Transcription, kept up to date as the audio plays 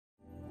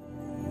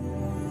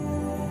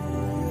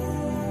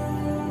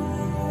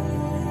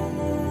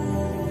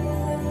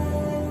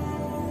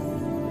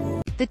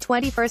The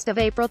 21st of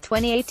April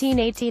 2018,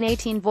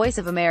 1818 Voice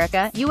of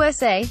America,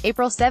 USA,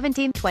 April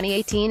 17,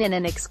 2018. In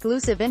an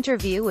exclusive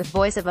interview with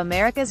Voice of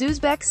America's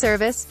Uzbek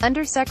service,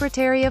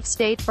 Under-Secretary of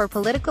State for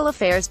Political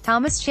Affairs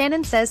Thomas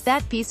Shannon says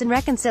that peace and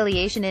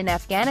reconciliation in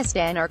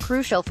Afghanistan are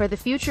crucial for the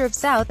future of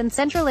South and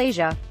Central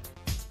Asia.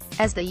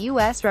 As the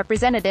U.S.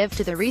 representative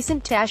to the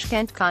recent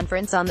Tashkent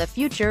conference on the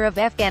future of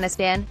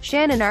Afghanistan,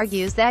 Shannon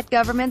argues that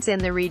governments in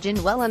the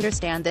region well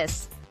understand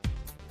this.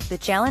 The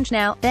challenge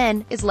now,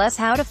 then, is less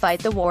how to fight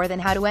the war than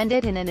how to end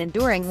it in an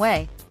enduring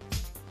way.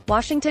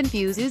 Washington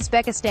views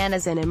Uzbekistan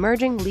as an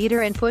emerging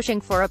leader in pushing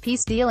for a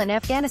peace deal in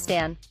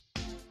Afghanistan.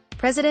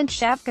 President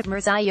Shavkat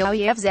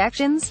Mirziyoyev's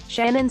actions,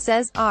 Shannon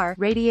says, are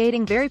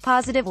radiating very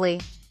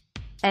positively.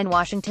 And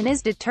Washington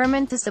is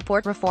determined to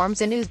support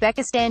reforms in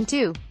Uzbekistan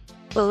too.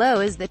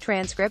 Below is the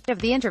transcript of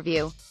the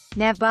interview.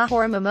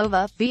 Navbahor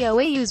Mamova,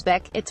 VOA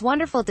Uzbek, it's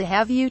wonderful to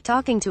have you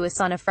talking to us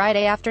on a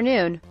Friday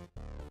afternoon.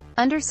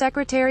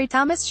 Under-Secretary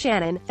Thomas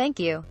Shannon, thank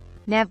you.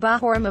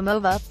 Navbahor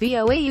Mamova,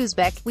 VOA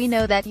Uzbek, we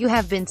know that you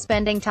have been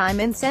spending time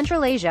in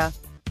Central Asia.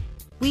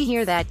 We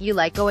hear that you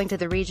like going to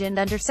the region.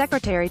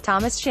 Under-Secretary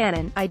Thomas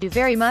Shannon, I do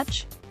very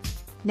much.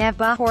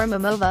 Navbahor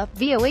Mamova,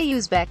 VOA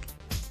Uzbek.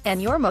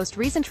 And your most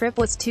recent trip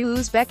was to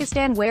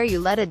Uzbekistan, where you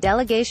led a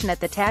delegation at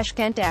the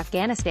Tashkent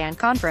Afghanistan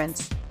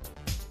conference.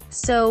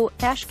 So,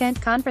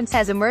 Tashkent conference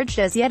has emerged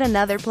as yet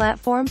another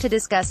platform to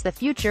discuss the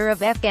future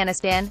of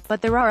Afghanistan,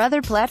 but there are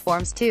other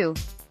platforms too.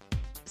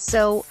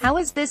 So, how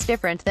is this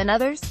different than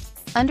others?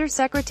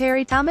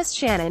 Under-Secretary Thomas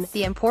Shannon,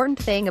 the important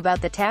thing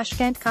about the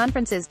Tashkent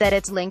conference is that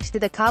it's linked to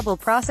the Kabul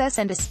process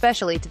and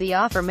especially to the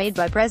offer made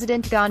by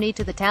President Ghani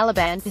to the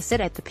Taliban to sit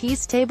at the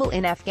peace table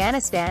in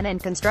Afghanistan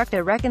and construct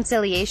a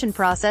reconciliation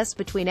process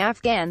between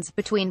Afghans,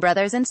 between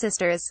brothers and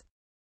sisters.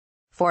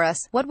 For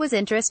us, what was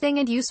interesting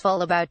and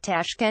useful about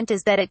Tashkent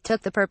is that it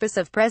took the purpose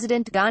of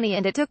President Ghani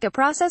and it took a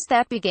process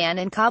that began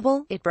in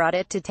Kabul, it brought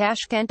it to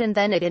Tashkent and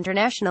then it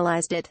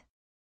internationalized it.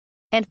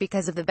 And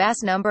because of the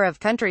vast number of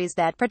countries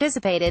that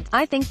participated,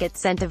 I think it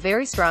sent a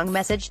very strong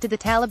message to the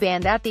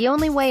Taliban that the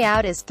only way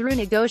out is through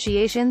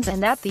negotiations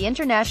and that the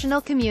international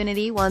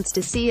community wants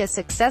to see a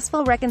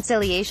successful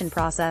reconciliation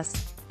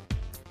process.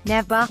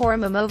 Navbahor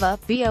Mamova,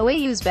 VOA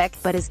Uzbek,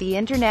 but is the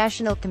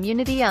international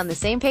community on the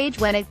same page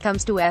when it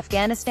comes to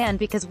Afghanistan,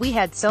 because we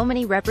had so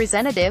many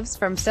representatives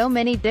from so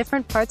many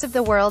different parts of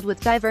the world with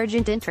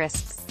divergent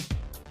interests?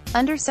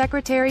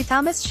 Under-Secretary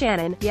Thomas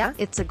Shannon, yeah,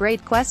 it's a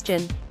great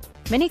question.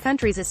 Many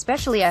countries,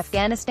 especially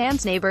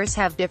Afghanistan's neighbors,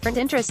 have different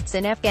interests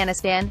in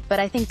Afghanistan, but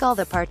I think all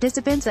the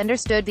participants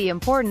understood the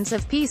importance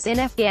of peace in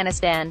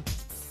Afghanistan.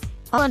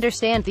 All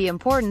understand the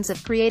importance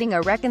of creating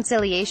a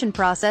reconciliation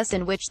process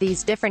in which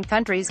these different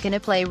countries can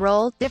play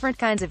different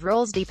kinds of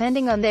roles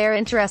depending on their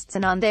interests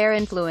and on their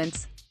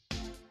influence.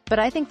 But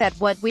I think that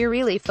what we're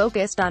really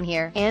focused on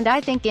here, and I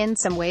think in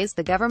some ways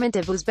the government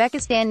of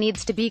Uzbekistan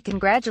needs to be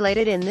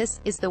congratulated in this,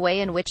 is the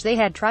way in which they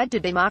had tried to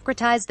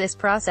democratize this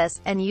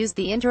process, and use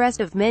the interest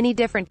of many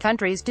different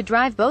countries to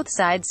drive both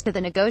sides to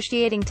the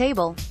negotiating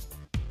table.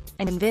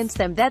 And convince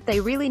them that they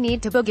really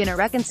need to begin a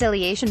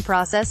reconciliation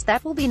process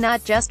that will be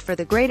not just for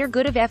the greater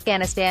good of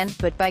Afghanistan,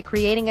 but by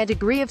creating a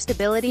degree of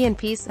stability and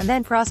peace, and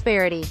then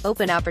prosperity,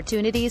 open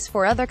opportunities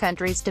for other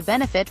countries to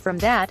benefit from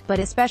that, but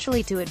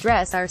especially to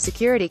address our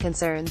security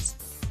concerns.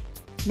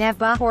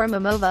 Navbahor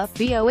Mamova,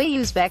 VOA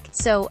Uzbek,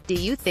 so, do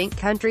you think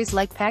countries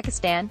like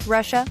Pakistan,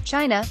 Russia,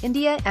 China,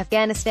 India,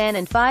 Afghanistan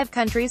and 5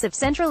 countries of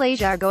Central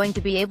Asia are going to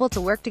be able to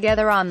work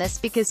together on this?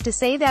 Because to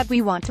say that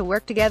we want to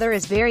work together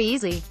is very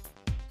easy.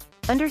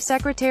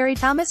 Under-Secretary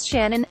Thomas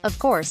Shannon, of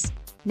course.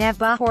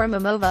 Navbahor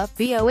Mamova,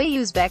 VOA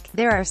Uzbek,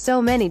 there are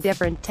so many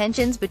different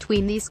tensions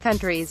between these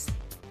countries.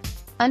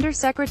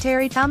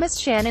 Under-Secretary Thomas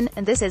Shannon,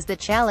 and this is the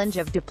challenge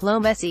of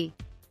diplomacy.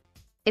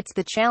 It's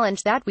the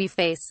challenge that we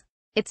face.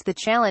 It's the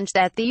challenge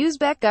that the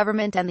Uzbek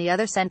government and the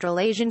other Central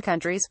Asian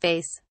countries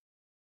face.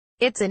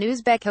 It's an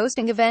Uzbek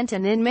hosting event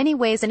and in many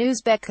ways an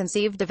Uzbek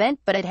conceived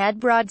event, but it had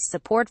broad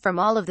support from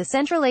all of the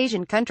Central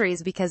Asian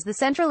countries because the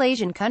Central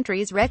Asian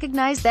countries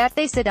recognize that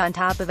they sit on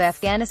top of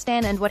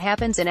Afghanistan and what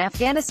happens in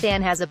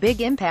Afghanistan has a big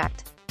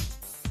impact.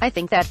 I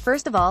think that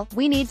first of all,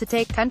 we need to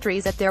take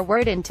countries at their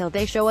word until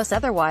they show us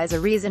otherwise a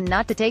reason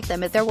not to take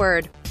them at their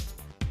word.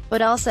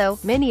 But also,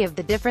 many of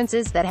the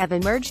differences that have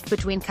emerged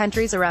between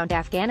countries around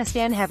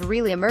Afghanistan have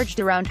really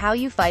emerged around how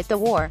you fight the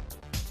war.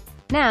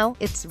 Now,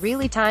 it's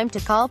really time to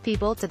call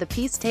people to the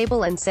peace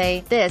table and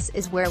say, this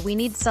is where we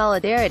need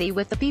solidarity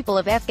with the people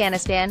of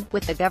Afghanistan,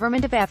 with the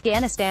government of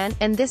Afghanistan,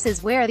 and this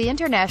is where the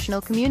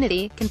international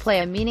community can play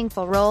a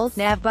meaningful role.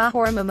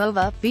 Navbahor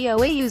Mamova,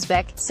 VOA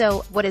Uzbek,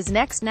 so, what is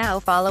next now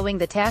following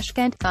the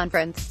Tashkent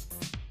conference?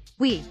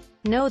 We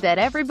know that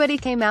everybody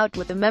came out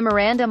with a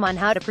memorandum on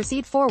how to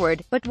proceed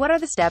forward, but what are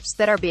the steps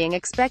that are being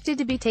expected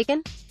to be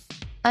taken?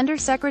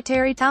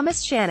 Under-Secretary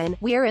Thomas Shannon,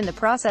 we are in the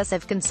process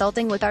of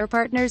consulting with our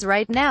partners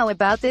right now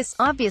about this,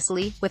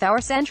 obviously, with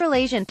our Central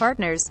Asian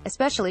partners,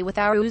 especially with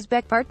our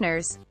Uzbek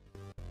partners.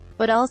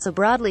 But also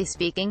broadly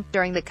speaking,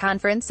 during the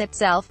conference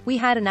itself, we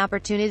had an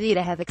opportunity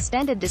to have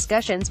extended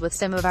discussions with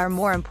some of our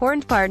more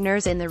important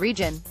partners in the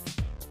region.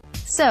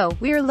 So,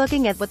 we're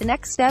looking at what the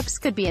next steps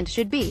could be and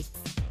should be.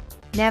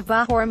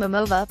 Navbahor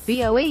Mamova,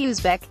 VOA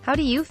Uzbek, how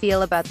do you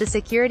feel about the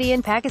security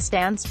in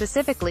Pakistan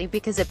specifically,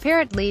 because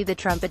apparently the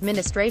Trump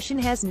administration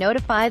has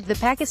notified the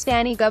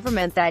Pakistani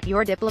government that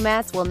your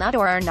diplomats will not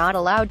or are not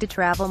allowed to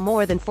travel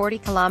more than 40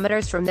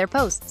 kilometers from their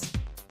posts.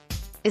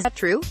 Is that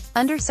true?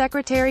 Under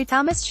Secretary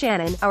Thomas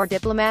Shannon, our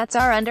diplomats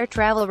are under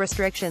travel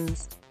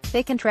restrictions.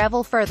 They can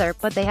travel further,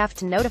 but they have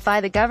to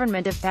notify the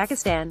government of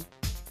Pakistan.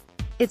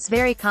 It's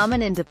very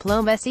common in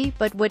diplomacy,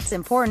 but what's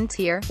important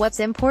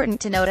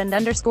to note and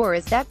underscore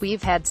is that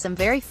we've had some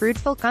very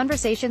fruitful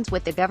conversations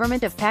with the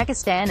government of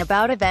Pakistan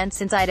about events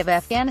inside of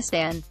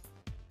Afghanistan.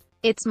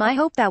 It's my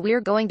hope that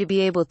we're going to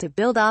be able to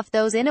build off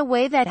those in a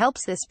way that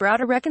helps this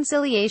broader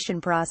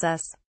reconciliation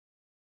process.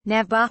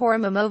 Navbahor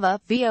Mamova,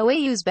 VOA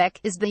Uzbek,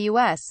 is the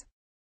U.S.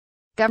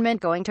 government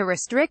going to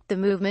restrict the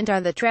movement or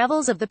the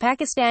travels of the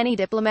Pakistani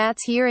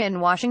diplomats here in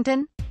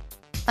Washington?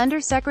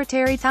 Under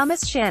Secretary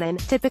Thomas Shannon,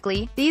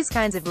 typically, these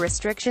kinds of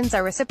restrictions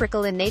are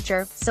reciprocal in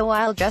nature, so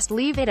I'll just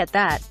leave it at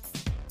that.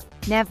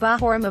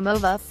 Navbahor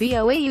Mamova,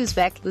 VOA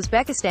Uzbek,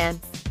 Uzbekistan.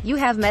 You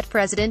have met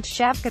President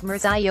Shavkat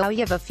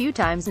Mirziyoyev a few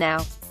times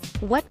now.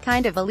 What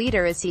kind of a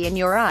leader is he in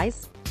your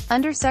eyes?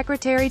 Under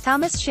Secretary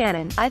Thomas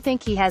Shannon, I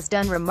think he has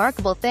done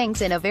remarkable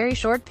things in a very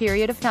short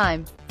period of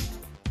time.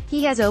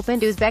 He has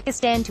opened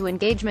Uzbekistan to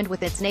engagement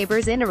with its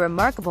neighbors in a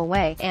remarkable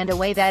way, and a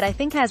way that I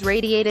think has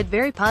radiated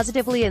very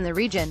positively in the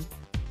region.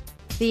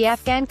 The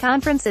Afghan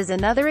conference is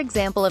another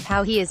example of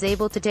how he is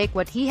able to take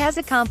what he has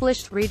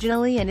accomplished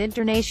regionally and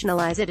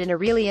internationalize it in a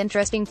really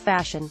interesting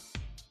fashion.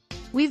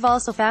 We've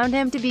also found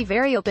him to be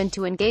very open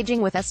to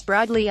engaging with us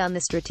broadly on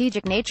the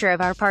strategic nature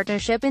of our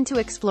partnership and to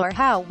explore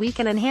how we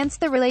can enhance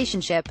the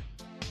relationship.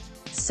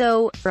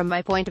 So, from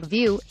my point of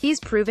view, he's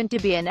proven to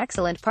be an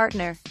excellent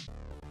partner.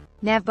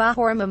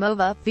 Navbahor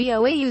Mamova,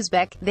 VOA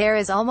Uzbek. There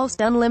is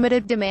almost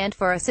unlimited demand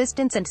for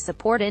assistance and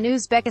support in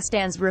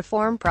Uzbekistan's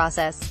reform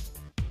process.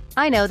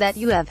 I know that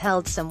you have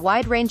held some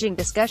wide-ranging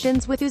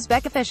discussions with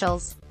Uzbek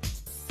officials.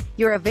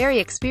 You're a very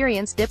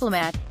experienced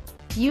diplomat.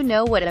 You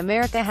know what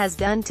America has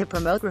done to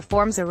promote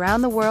reforms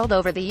around the world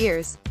over the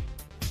years.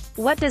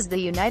 What does the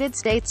United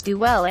States do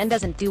well and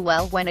doesn't do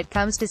well when it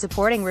comes to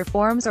supporting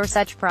reforms or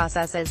such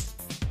processes?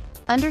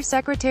 Under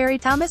Secretary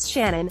Thomas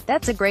Shannon,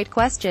 that's a great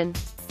question.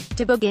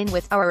 To begin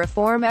with, our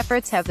reform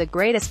efforts have the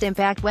greatest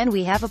impact when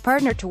we have a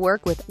partner to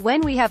work with,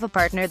 when we have a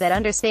partner that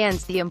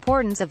understands the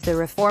importance of the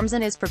reforms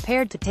and is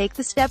prepared to take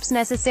the steps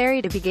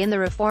necessary to begin the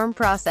reform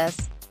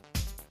process.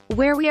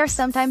 Where we are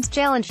sometimes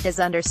challenged is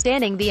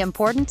understanding the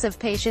importance of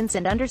patience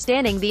and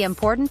understanding the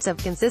importance of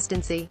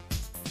consistency.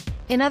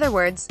 In other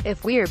words,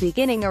 if we are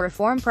beginning a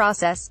reform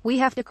process, we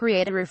have to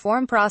create a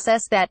reform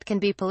process that can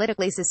be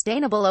politically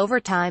sustainable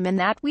over time and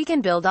that we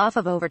can build off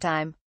of over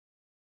time.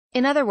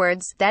 In other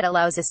words, that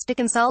allows us to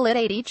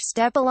consolidate each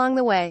step along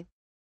the way.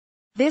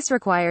 This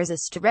requires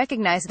us to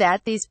recognize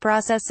that these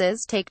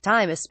processes take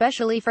time,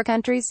 especially for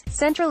countries.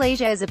 Central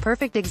Asia is a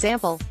perfect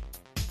example.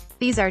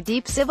 These are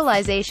deep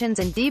civilizations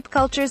and deep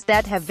cultures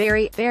that have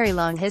very, very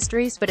long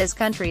histories, but as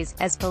countries,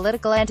 as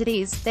political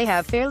entities, they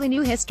have fairly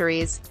new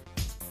histories.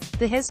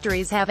 The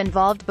histories have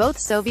involved both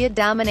Soviet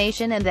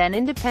domination and then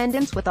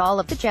independence, with all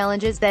of the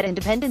challenges that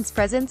independence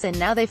presents, and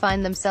now they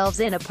find themselves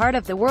in a part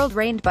of the world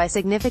reigned by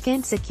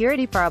significant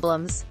security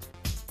problems.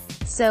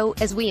 So,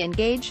 as we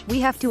engage, we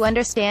have to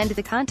understand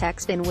the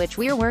context in which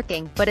we are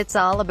working, but it's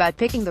all about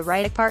picking the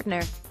right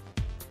partner.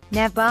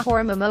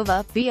 Navbahor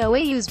Mamova,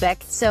 VOA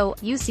Uzbek. So,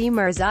 you see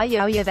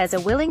Mirziyoyev as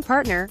a willing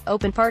partner,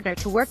 open partner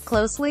to work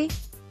closely?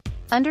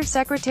 Under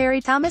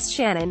Secretary Thomas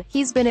Shannon,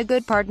 he's been a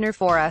good partner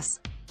for us.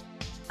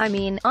 I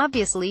mean,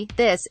 obviously,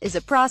 this is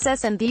a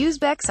process and the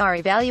Uzbeks are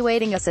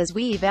evaluating us as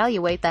we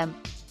evaluate them.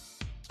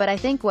 But I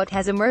think what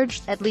has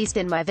emerged, at least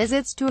in my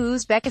visits to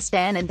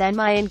Uzbekistan and then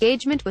my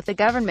engagement with the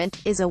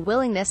government, is a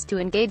willingness to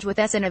engage with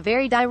us in a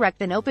very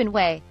direct and open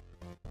way.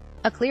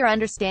 A clear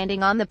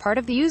understanding on the part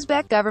of the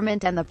Uzbek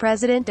government and the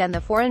president and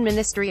the foreign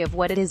ministry of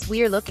what it is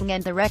we're looking,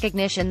 and the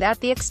recognition that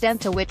the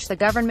extent to which the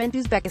government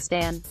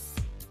Uzbekistan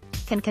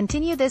can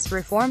continue this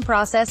reform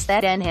process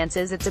that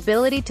enhances its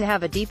ability to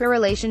have a deeper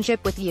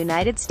relationship with the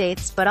United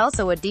States, but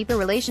also a deeper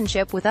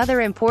relationship with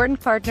other important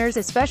partners,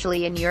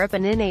 especially in Europe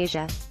and in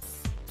Asia.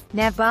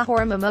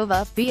 Navbahor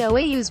Mamova,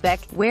 VOA Uzbek.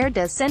 Where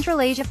does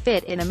Central Asia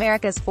fit in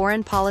America's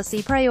foreign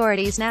policy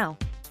priorities now?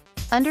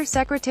 Under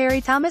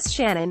Secretary Thomas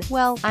Shannon,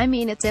 well, I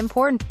mean, it's an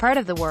important part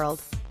of the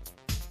world.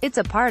 It's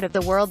a part of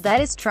the world that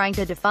is trying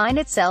to define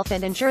itself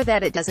and ensure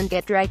that it doesn't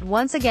get dragged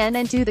once again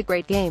into the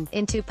great game,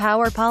 into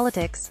power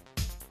politics.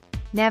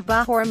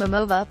 Navbahor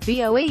Mamova,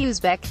 VOA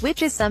Uzbek,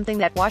 which is something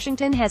that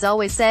Washington has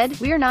always said,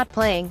 we're not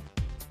playing.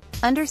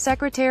 Under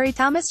Secretary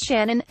Thomas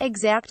Shannon,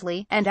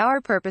 exactly, and our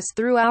purpose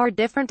through our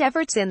different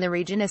efforts in the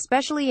region,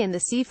 especially in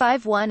the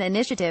C51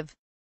 initiative,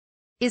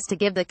 is to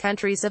give the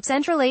countries of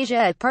Central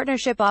Asia a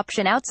partnership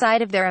option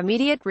outside of their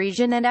immediate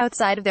region and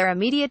outside of their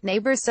immediate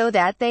neighbors, so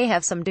that they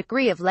have some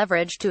degree of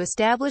leverage to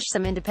establish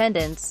some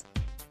independence.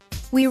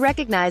 We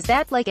recognize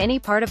that, like any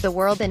part of the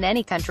world and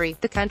any country,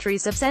 the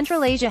countries of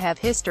Central Asia have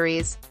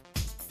histories.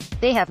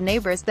 they have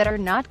neighbors that are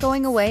not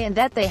going away and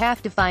that they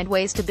have to find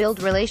ways to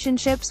build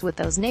relationships with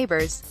those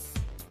neighbors.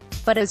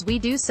 But as we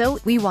do so,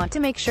 we want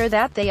to make sure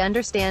that they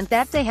understand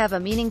that they have a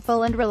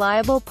meaningful and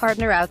reliable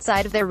partner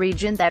outside of their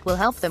region that will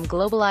help them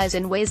globalize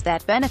in ways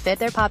that benefit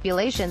their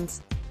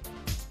populations.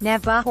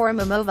 Navbahor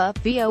Mamova,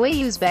 VOA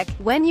Uzbek.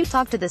 When you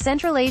talk to the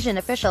Central Asian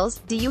officials,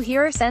 do you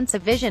hear a sense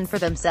of vision for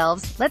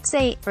themselves, let's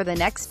say, for the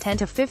next 10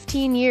 to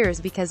 15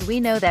 years, because we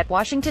know that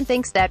Washington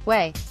thinks that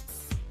way.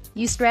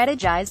 You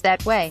strategize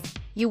that way.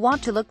 You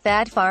want to look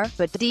that far,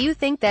 but do you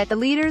think that the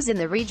leaders in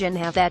the region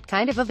have that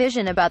kind of a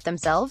vision about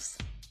themselves?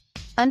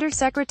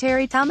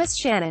 Undersecretary Thomas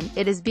Shannon,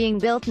 it is being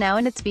built now,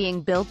 and it's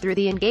being built through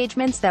the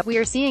engagements that we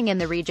are seeing in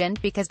the region,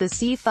 because the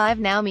C5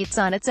 now meets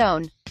on its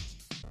own.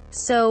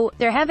 So,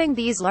 they're having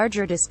these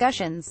larger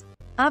discussions.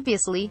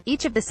 Obviously,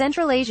 each of the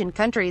Central Asian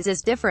countries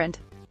is different.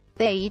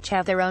 They each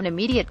have their own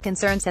immediate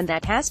concerns, and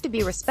that has to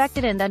be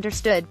respected and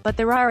understood, but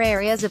there are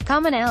areas of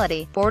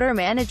commonality: border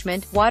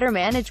management, water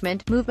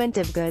management, movement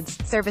of goods,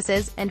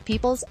 services, and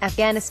peoples,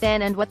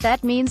 Afghanistan and what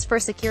that means for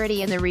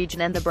security in the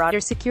region and the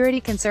broader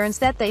security concerns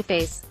that they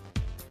face.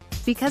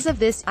 Because of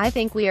this, I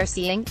think we are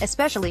seeing,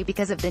 especially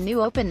because of the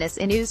new openness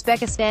in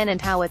Uzbekistan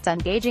and how it's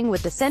engaging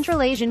with the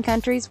Central Asian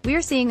countries,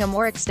 we're seeing a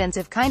more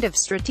extensive kind of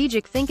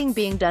strategic thinking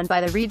being done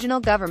by the regional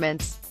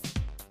governments.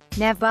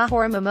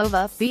 Navbahor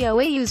Mamova,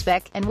 VOA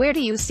Uzbek. And where do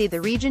you see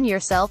the region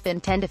yourself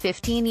in 10 to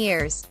 15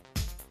 years?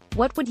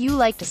 What would you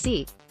like to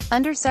see?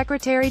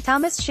 Undersecretary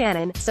Thomas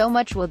Shannon, so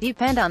much will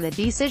depend on the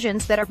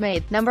decisions that are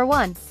made. Number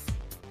 1.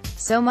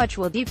 So much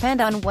will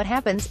depend on what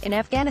happens in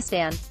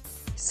Afghanistan.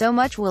 So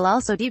much will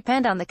also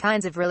depend on the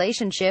kinds of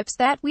relationships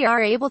that we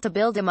are able to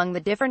build among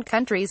the different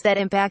countries that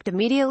impact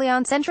immediately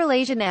on Central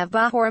Asia.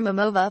 Navbahor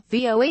Mamova,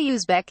 VOA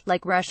Uzbek,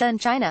 like Russia and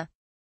China.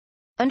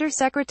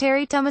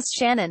 Undersecretary Thomas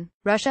Shannon,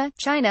 Russia,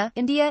 China,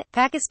 India,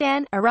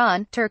 Pakistan,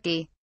 Iran,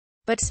 Turkey.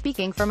 But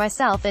speaking for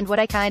myself and what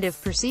I kind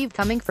of perceive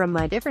coming from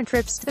my different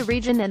trips to the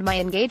region and my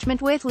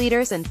engagement with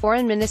leaders and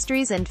foreign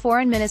ministries and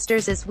foreign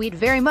ministers is we'd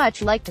very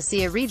much like to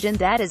see a region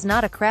that is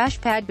not a crash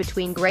pad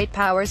between great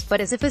powers,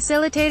 but is a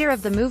facilitator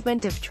of the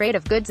movement of trade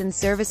of goods and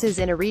services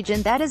in a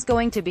region that is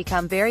going to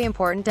become very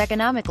important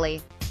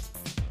economically,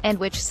 and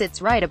which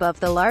sits right above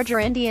the larger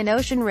Indian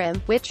Ocean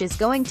rim, which is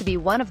going to be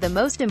one of the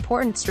most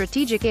important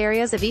strategic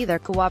areas of either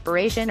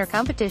cooperation or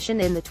competition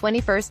in the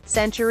 21st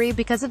century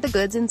because of the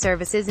goods and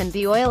services and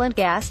the oil and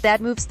gas that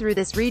moves through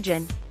this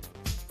region.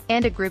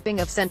 And a grouping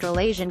of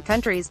Central Asian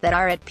countries that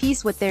are at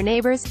peace with their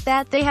neighbors,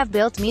 that they have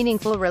built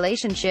meaningful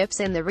relationships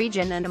in the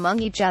region and among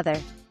each other,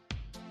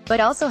 but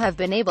also have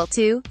been able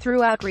to,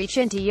 through outreach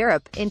into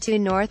Europe, into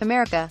North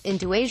America,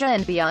 into Asia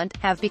and beyond,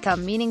 have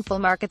become meaningful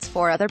markets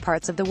for other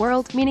parts of the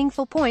world,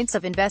 meaningful points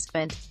of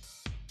investment.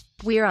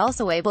 We are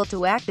also able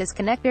to act as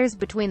connectors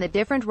between the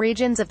different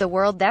regions of the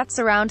world that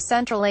surround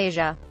Central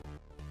Asia.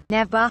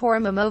 Navbahor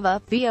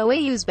Mamova, VOA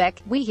Uzbek.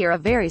 We hear a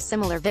very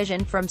similar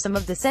vision from some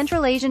of the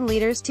Central Asian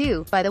leaders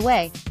too, by the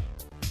way.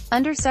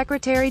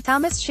 Undersecretary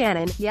Thomas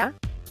Shannon, yeah?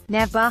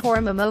 Navbahor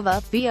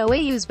Mamova, VOA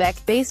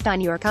Uzbek. Based on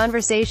your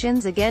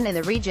conversations again in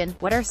the region,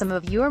 what are some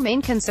of your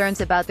main concerns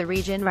about the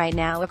region right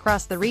now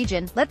across the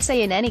region, let's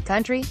say in any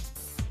country?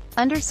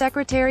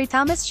 Undersecretary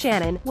Thomas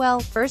Shannon, well,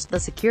 first, the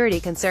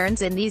security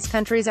concerns in these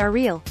countries are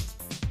real.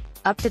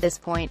 Up to this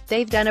point,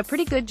 they've done a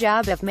pretty good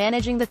job of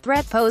managing the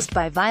threat posed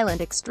by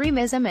violent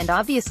extremism, and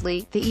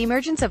obviously, the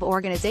emergence of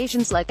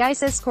organizations like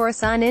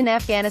ISIS-Khorasan in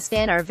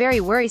Afghanistan are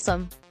very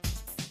worrisome.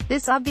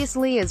 This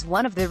obviously is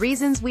one of the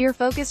reasons we're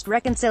focused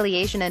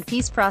reconciliation and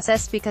peace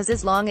process, because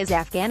as long as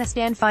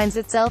Afghanistan finds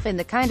itself in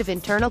the kind of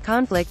internal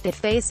conflict it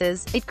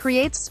faces, it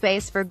creates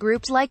space for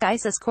groups like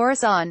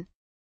ISIS-Khorasan.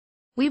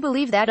 We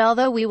believe that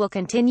although we will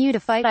continue to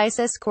fight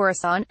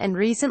ISIS-Khorasan, and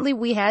recently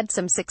we had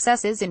some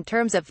successes in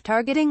terms of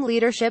targeting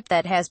leadership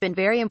that has been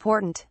very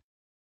important.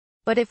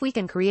 But if we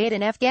can create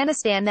an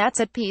Afghanistan that's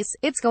at peace,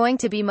 it's going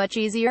to be much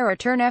easier to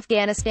turn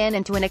Afghanistan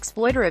into an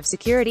exploiter of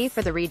security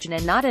for the region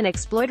and not an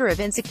exploiter of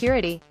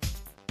insecurity.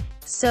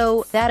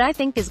 So, that I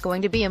think is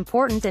going to be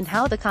important in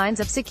how the kinds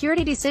of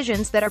security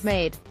decisions that are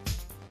made.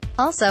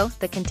 Also,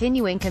 the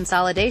continuing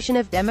consolidation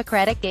of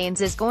democratic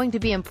gains is going to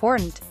be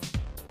important.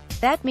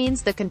 That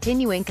means the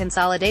continuing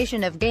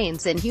consolidation of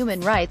gains in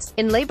human rights,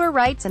 in labor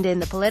rights and in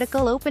the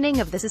political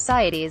opening of the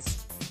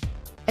societies.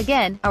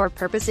 Again, our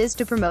purpose is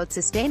to promote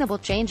sustainable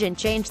change and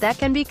change that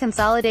can be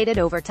consolidated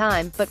over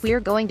time, but we're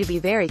going to be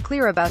very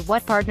clear about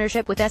what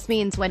partnership with us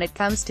means when it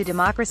comes to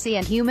democracy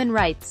and human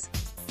rights.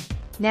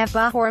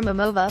 Navbahor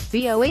Mamova,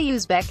 VOA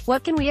Uzbek.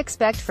 What can we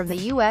expect from the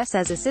U.S.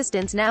 as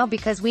assistance now,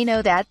 because we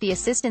know that the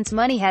assistance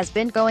money has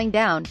been going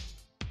down?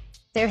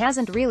 There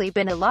hasn't really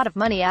been a lot of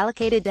money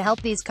allocated to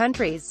help these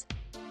countries.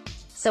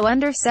 So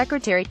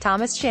Undersecretary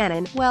Thomas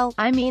Shannon, well,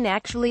 I mean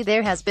actually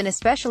there has been,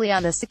 especially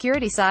on the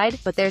security side,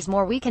 but there's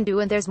more we can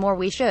do and there's more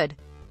we should.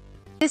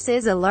 This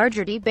is a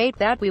larger debate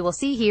that we will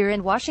see here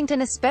in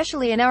Washington,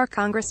 especially in our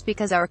Congress,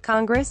 because our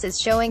Congress is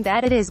showing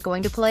that it is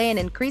going to play an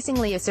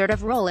increasingly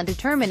assertive role in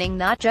determining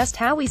not just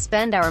how we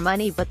spend our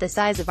money but the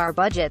size of our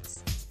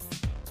budgets.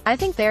 I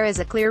think there is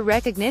a clear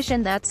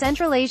recognition that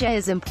Central Asia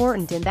is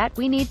important and that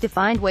we need to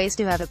find ways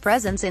to have a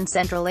presence in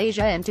Central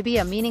Asia and to be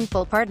a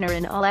meaningful partner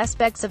in all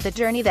aspects of the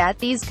journey that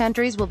these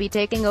countries will be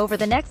taking over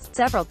the next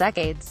several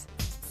decades.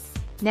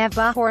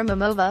 Navbahor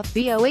Mamova,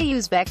 VOA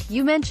Uzbek,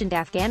 you mentioned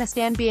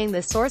Afghanistan being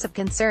the source of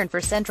concern for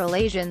Central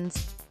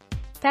Asians.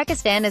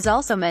 Pakistan is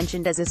also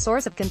mentioned as a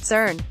source of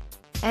concern.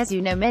 As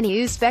you know, many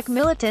Uzbek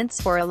militants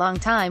for a long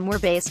time were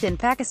based in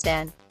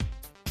Pakistan.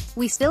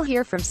 We still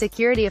hear from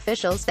security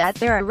officials that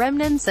there are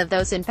remnants of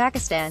those in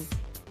Pakistan.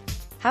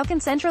 How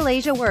can Central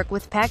Asia work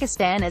with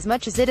Pakistan as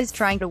much as it is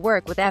trying to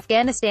work with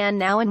Afghanistan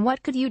now, and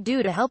what could you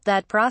do to help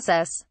that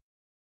process?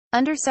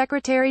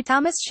 Under-Secretary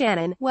Thomas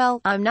Shannon, well,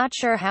 I'm not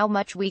sure how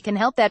much we can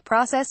help that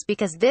process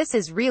because this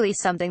is really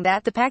something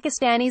that the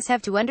Pakistanis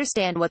have to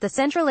understand, what the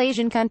Central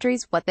Asian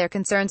countries, what their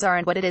concerns are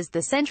and what it is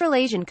the Central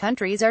Asian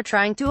countries are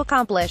trying to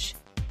accomplish.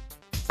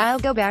 I'll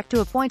go back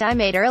to a point I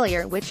made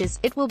earlier, which is,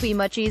 it will be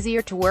much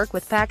easier to work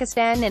with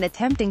Pakistan in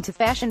attempting to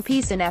fashion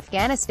peace in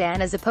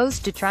Afghanistan as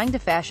opposed to trying to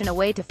fashion a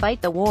way to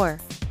fight the war.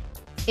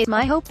 It's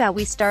my hope that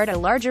we start a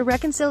larger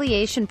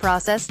reconciliation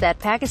process, that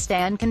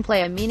Pakistan can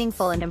play a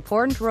meaningful and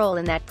important role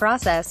in that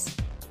process.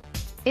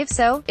 If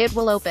so, it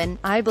will open,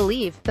 I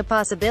believe, the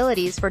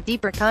possibilities for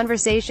deeper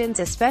conversations,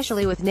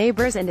 especially with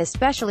neighbors and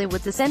especially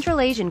with the Central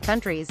Asian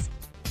countries.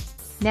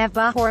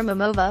 Navbahor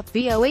Mamova,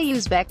 VOA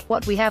Uzbek,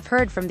 what we have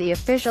heard from the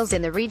officials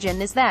in the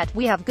region is that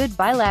we have good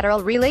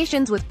bilateral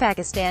relations with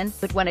Pakistan,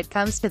 but when it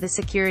comes to the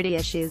security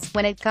issues,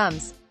 when it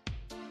comes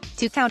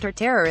to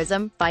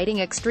counter-terrorism,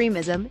 fighting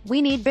extremism,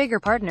 we need bigger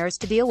partners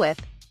to deal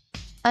with.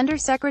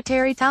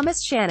 Under-Secretary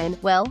Thomas Shannon,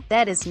 well,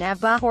 that is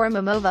Navbahor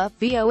Mamova,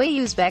 VOA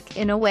Uzbek,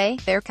 in a way,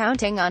 they're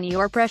counting on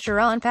your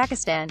pressure on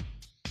Pakistan.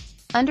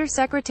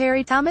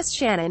 Under-Secretary Thomas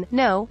Shannon,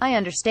 no, I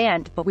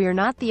understand, but we are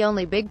not the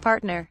only big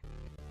partner.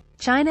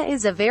 China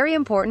is a very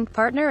important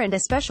partner, and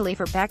especially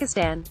for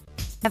Pakistan.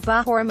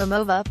 Navbahor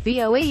Mamova,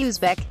 VOA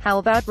Uzbek, how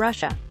about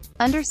Russia?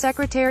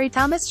 Under-Secretary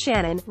Thomas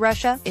Shannon,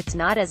 Russia, it's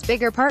not as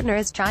big a partner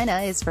as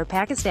China is for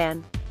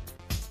Pakistan.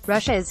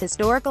 Russia is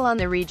historical on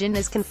the region,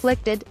 is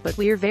conflicted, but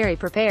we're very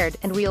prepared,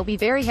 and we'll be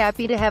very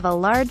happy to have a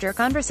larger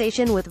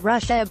conversation with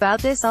Russia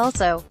about this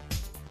also.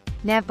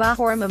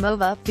 Navbahor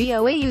Mamova,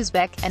 VOA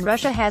Uzbek, and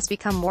Russia has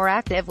become more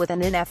active with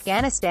and in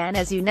Afghanistan,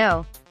 as you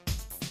know.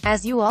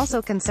 As you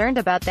also concerned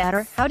about that,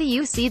 or how do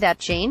you see that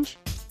change?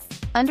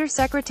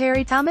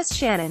 Under-Secretary Thomas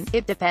Shannon,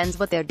 it depends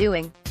what they're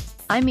doing.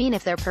 I mean,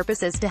 if their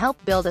purpose is to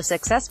help build a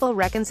successful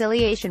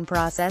reconciliation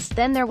process,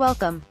 then they're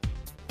welcome.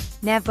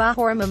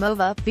 Navbahor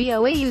Mamova,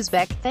 VOA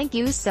Uzbek, thank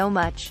you so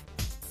much.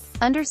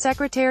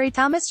 Under-Secretary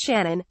Thomas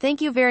Shannon,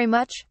 thank you very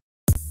much.